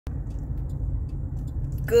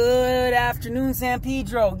Good afternoon, San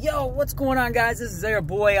Pedro. Yo, what's going on, guys? This is your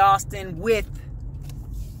boy Austin with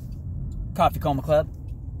Coffee Coma Club.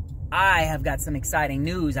 I have got some exciting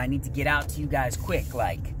news I need to get out to you guys quick,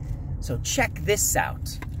 so check this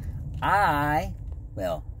out. The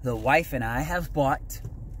wife and I have bought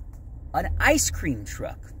an ice cream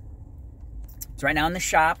truck. It's right now in the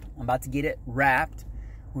shop. I'm about to get it wrapped.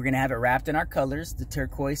 We're gonna have it wrapped in our colors, the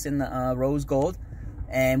turquoise and the rose gold.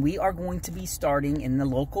 And we are going to be starting in the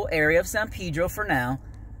local area of San Pedro for now.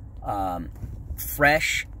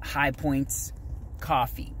 Fresh High Points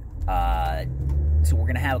coffee. So we're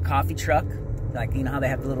gonna have a coffee truck, like you know how they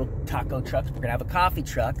have the little taco trucks. We're gonna have a coffee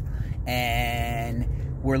truck, and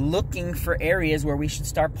we're looking for areas where we should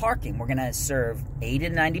start parking. We're gonna serve 80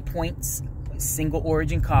 to 90 points, single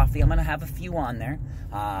origin coffee. I'm gonna have a few on there.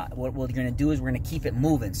 What we're gonna do is we're gonna keep it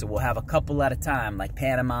moving. So we'll have a couple at a time, like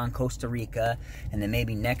Panama and Costa Rica, and then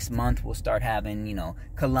maybe next month we'll start having, you know,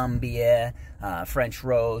 Colombia, French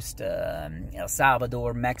roast, El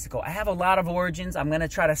Salvador, Mexico. I have a lot of origins. I'm gonna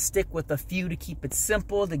try to stick with a few to keep it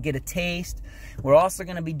simple, to get a taste. We're also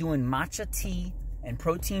gonna be doing matcha tea and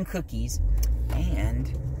protein cookies,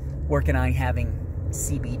 and working on having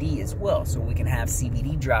CBD as well, so we can have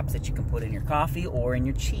CBD drops that you can put in your coffee or in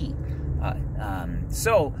your tea.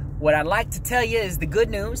 So what I'd like to tell you is the good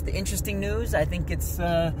news, the interesting news. I think it's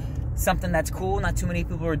something that's cool. Not too many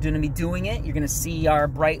people are going to be doing it. You're going to see our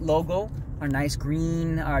bright logo, our nice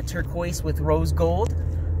green turquoise with rose gold.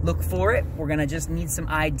 Look for it. We're going to just need some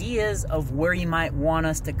ideas of where you might want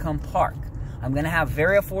us to come park. I'm going to have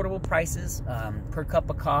very affordable prices per cup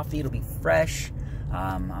of coffee. It'll be fresh.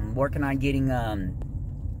 I'm working on getting,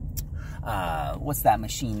 what's that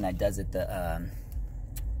machine that does it?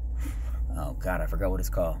 Oh God, I forgot what it's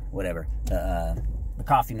called. Whatever. The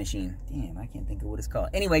coffee machine. Damn, I can't think of what it's called.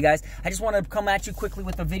 Anyway, guys, I just want to come at you quickly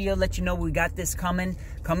with a video, let you know we got this coming.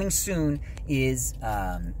 Coming soon is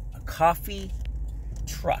a coffee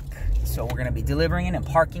truck. So we're going to be delivering it and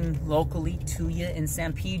parking locally to you in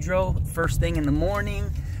San Pedro first thing in the morning.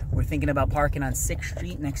 We're thinking about parking on 6th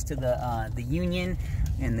Street next to the Union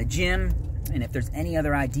and the gym. And if there's any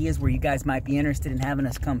other ideas where you guys might be interested in having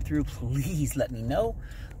us come through, please let me know.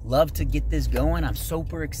 Love to get this going. I'm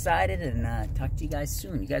super excited, and talk to you guys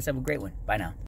soon. You guys have a great one. Bye now.